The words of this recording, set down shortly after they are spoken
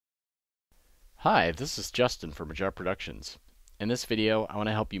Hi, this is Justin from Majar Productions. In this video, I want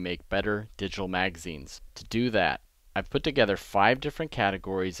to help you make better digital magazines. To do that, I've put together 5 different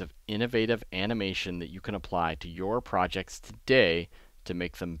categories of innovative animation that you can apply to your projects today to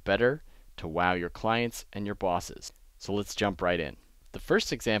make them better, to wow your clients and your bosses. So let's jump right in. The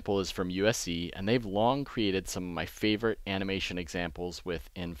first example is from USC, and they've long created some of my favorite animation examples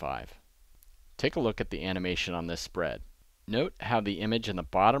with in5. Take a look at the animation on this spread. Note how the image in the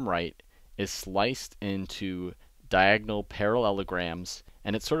bottom right is sliced into diagonal parallelograms,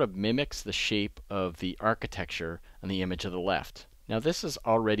 and it sort of mimics the shape of the architecture on the image of the left. Now this is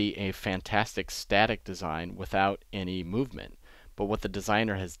already a fantastic static design without any movement, but what the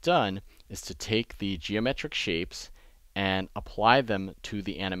designer has done is to take the geometric shapes and apply them to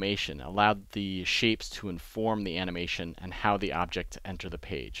the animation, allowed the shapes to inform the animation and how the objects enter the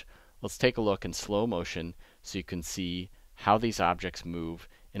page. Let's take a look in slow motion so you can see how these objects move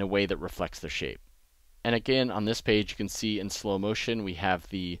in a way that reflects their shape. And again, on this page you can see in slow motion we have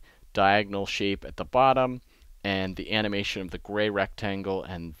the diagonal shape at the bottom and the animation of the gray rectangle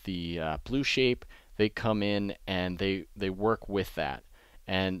and the blue shape. They come in and they work with that.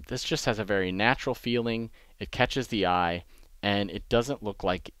 And this just has a very natural feeling. It catches the eye, and it doesn't look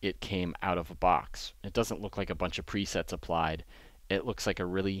like it came out of a box. It doesn't look like a bunch of presets applied. It looks like a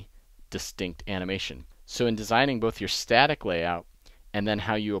really distinct animation. So in designing both your static layout and then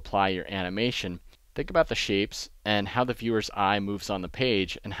how you apply your animation, think about the shapes and how the viewer's eye moves on the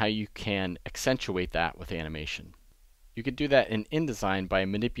page and how you can accentuate that with animation. You can do that in InDesign by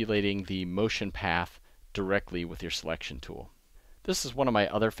manipulating the motion path directly with your selection tool. This is one of my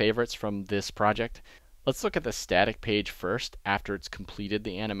other favorites from this project. Let's look at the static page first after it's completed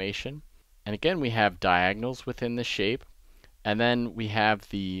the animation. And again, we have diagonals within the shape, and then we have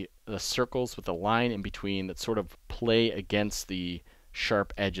the circles with a line in between that sort of play against the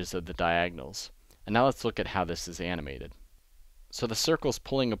sharp edges of the diagonals. And now let's look at how this is animated. So the circles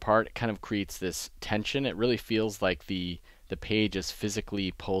pulling apart kind of creates this tension. It really feels like the page is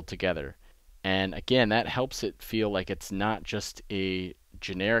physically pulled together. And again, that helps it feel like it's not just a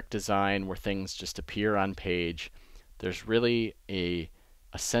generic design where things just appear on page. There's really a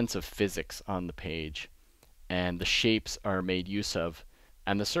sense of physics on the page, and the shapes are made use of,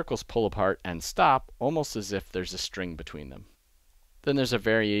 and the circles pull apart and stop almost as if there's a string between them. Then there's a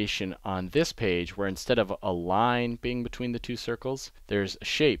variation on this page where instead of a line being between the two circles, there's a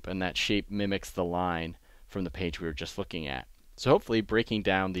shape, and that shape mimics the line from the page we were just looking at. So hopefully breaking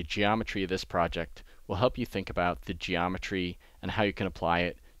down the geometry of this project will help you think about the geometry and how you can apply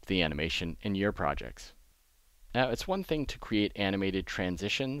it to the animation in your projects. Now, it's one thing to create animated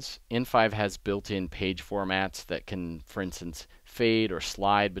transitions. in5 has built-in page formats that can, for instance, fade or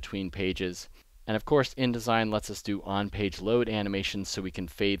slide between pages. And of course, InDesign lets us do on-page load animations so we can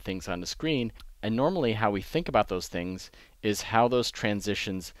fade things on the screen. And normally how we think about those things is how those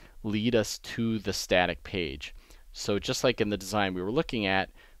transitions lead us to the static page. So just like in the design we were looking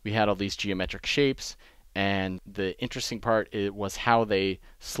at, we had all these geometric shapes, and the interesting part was how they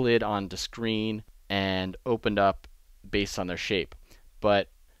slid onto screen and opened up based on their shape. But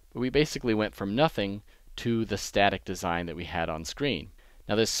we basically went from nothing to the static design that we had on screen.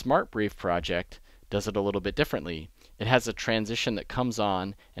 Now this Smart Brief project does it a little bit differently. It has a transition that comes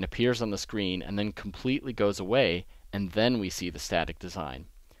on and appears on the screen and then completely goes away, and then we see the static design.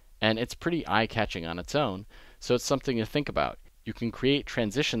 And it's pretty eye-catching on its own, so it's something to think about. You can create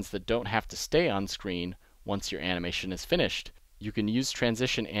transitions that don't have to stay on screen once your animation is finished. You can use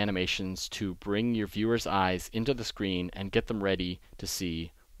transition animations to bring your viewer's eyes into the screen and get them ready to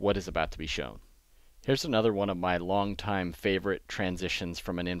see what is about to be shown. Here's another one of my longtime favorite transitions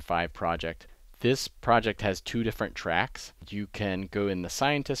from an in5 project. This project has 2 different tracks. You can go in the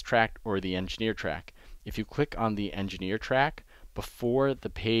scientist track or the engineer track. If you click on the engineer track, before the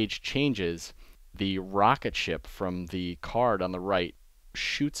page changes, the rocket ship from the card on the right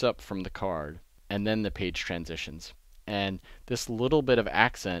shoots up from the card, and then the page transitions. And this little bit of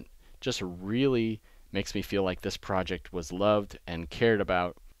accent just really makes me feel like this project was loved and cared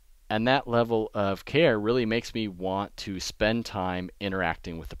about. And that level of care really makes me want to spend time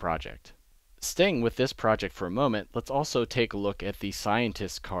interacting with the project. Staying with this project for a moment, let's also take a look at the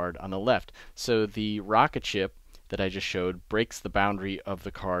scientist card on the left. So the rocket ship that I just showed breaks the boundary of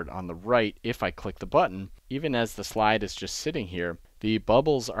the card on the right if I click the button. Even as the slide is just sitting here, the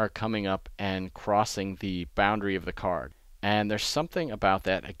bubbles are coming up and crossing the boundary of the card. And there's something about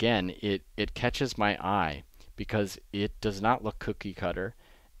that, again, it catches my eye because it does not look cookie cutter,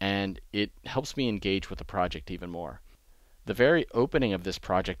 and it helps me engage with the project even more. The very opening of this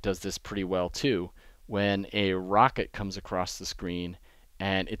project does this pretty well too, when a rocket comes across the screen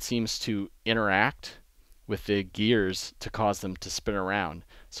and it seems to interact with the gears to cause them to spin around.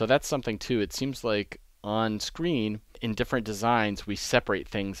 So that's something too. It seems like on screen in different designs we separate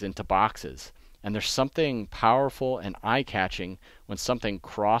things into boxes. And there's something powerful and eye-catching when something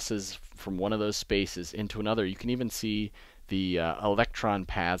crosses from one of those spaces into another. You can even see the electron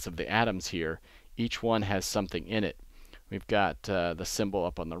paths of the atoms here. Each one has something in it. We've got the symbol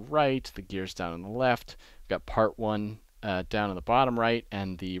up on the right, the gears down on the left. We've got part 1 down on the bottom right,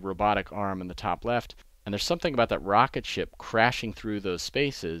 and the robotic arm in the top left. And there's something about that rocket ship crashing through those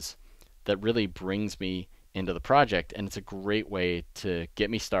spaces that really brings me into the project, and it's a great way to get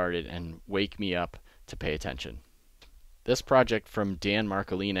me started and wake me up to pay attention. This project from Dan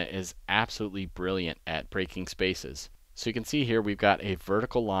Marcolina is absolutely brilliant at breaking spaces. So you can see here we've got a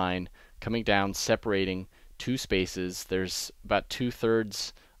vertical line coming down separating two spaces. There's about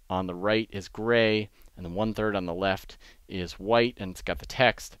 2/3 on the right is gray, and then 1/3 on the left is white, and it's got the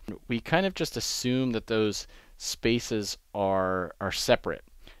text. We kind of just assume that those spaces are separate.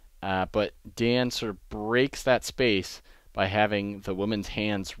 But Dan sort of breaks that space by having the woman's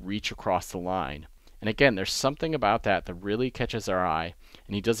hands reach across the line. And again, there's something about that that really catches our eye,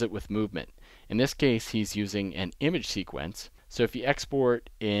 and he does it with movement. In this case, he's using an image sequence. So if you export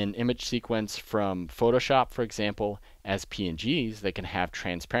an image sequence from Photoshop, for example, as PNGs, they can have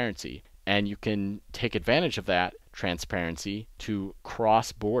transparency. And you can take advantage of that transparency to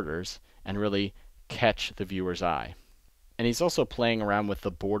cross borders and really catch the viewer's eye. And he's also playing around with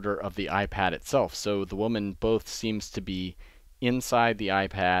the border of the iPad itself. So the woman both seems to be inside the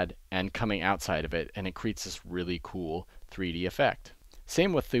iPad and coming outside of it, and it creates this really cool 3D effect.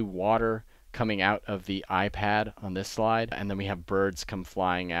 Same with the water coming out of the iPad on this slide, and then we have birds come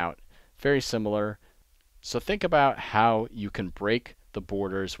flying out. Very similar. So think about how you can break the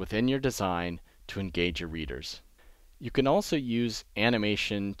borders within your design to engage your readers. You can also use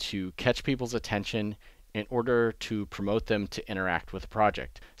animation to catch people's attention in order to promote them to interact with the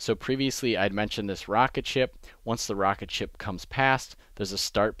project. So previously I'd mentioned this rocket ship. Once the rocket ship comes past, there's a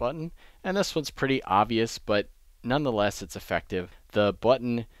start button, and this one's pretty obvious, but nonetheless it's effective. The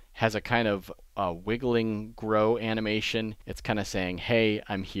button has a kind of wiggling grow animation. It's kind of saying, hey,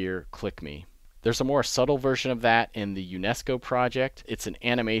 I'm here, click me. There's a more subtle version of that in the UNESCO project. It's an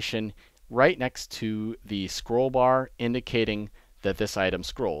animation right next to the scroll bar indicating that this item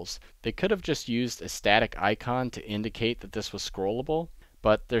scrolls. They could have just used a static icon to indicate that this was scrollable,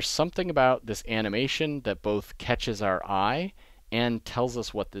 but there's something about this animation that both catches our eye and tells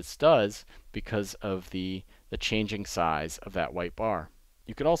us what this does because of the changing size of that white bar.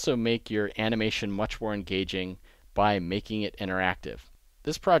 You could also make your animation much more engaging by making it interactive.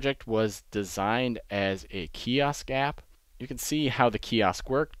 This project was designed as a kiosk app. You can see how the kiosk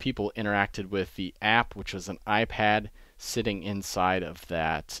worked. People interacted with the app, which was an iPad sitting inside of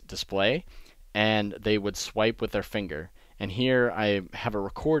that display, and they would swipe with their finger. And here I have a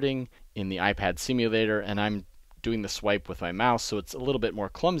recording in the iPad simulator, and I'm doing the swipe with my mouse, so it's a little bit more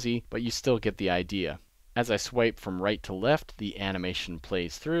clumsy, but you still get the idea. As I swipe from right to left, the animation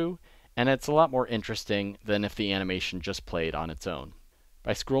plays through, and it's a lot more interesting than if the animation just played on its own.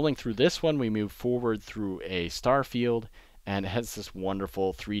 By scrolling through this one, we move forward through a star field, and it has this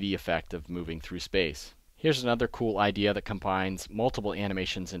wonderful 3D effect of moving through space. Here's another cool idea that combines multiple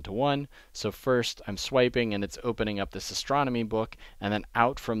animations into one. So first I'm swiping and it's opening up this astronomy book, and then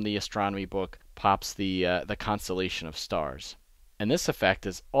out from the astronomy book pops the constellation of stars. And this effect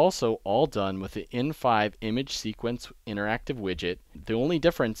is also all done with the in5 image sequence interactive widget. The only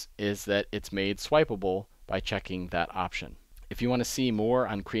difference is that it's made swipeable by checking that option. If you want to see more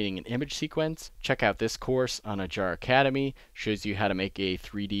on creating an image sequence, check out this course on Ajar Academy. Shows you how to make a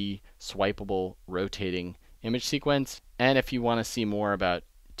 3D swipeable rotating image sequence. And if you want to see more about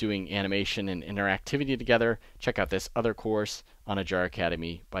doing animation and interactivity together, check out this other course on Ajar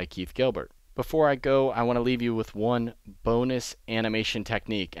Academy by Keith Gilbert. Before I go, I want to leave you with one bonus animation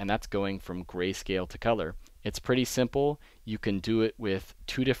technique, and that's going from grayscale to color. It's pretty simple. You can do it with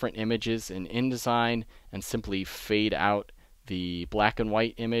two different images in InDesign and simply fade out the black and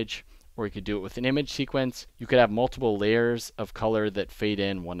white image, or you could do it with an image sequence. You could have multiple layers of color that fade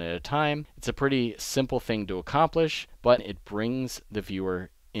in one at a time. It's a pretty simple thing to accomplish, but it brings the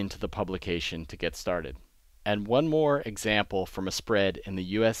viewer into the publication to get started. And one more example from a spread in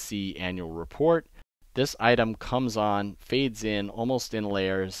the USC annual report. This item comes on, fades in almost in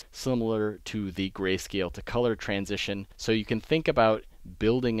layers, similar to the grayscale to color transition. So you can think about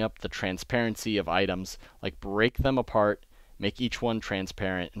building up the transparency of items, like break them apart, make each one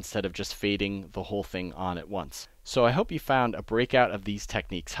transparent instead of just fading the whole thing on at once. So I hope you found a breakout of these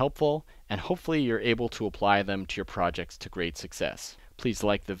techniques helpful, and hopefully you're able to apply them to your projects to great success. Please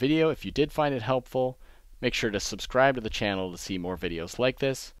like the video if you did find it helpful. Make sure to subscribe to the channel to see more videos like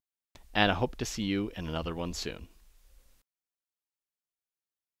this, and I hope to see you in another one soon.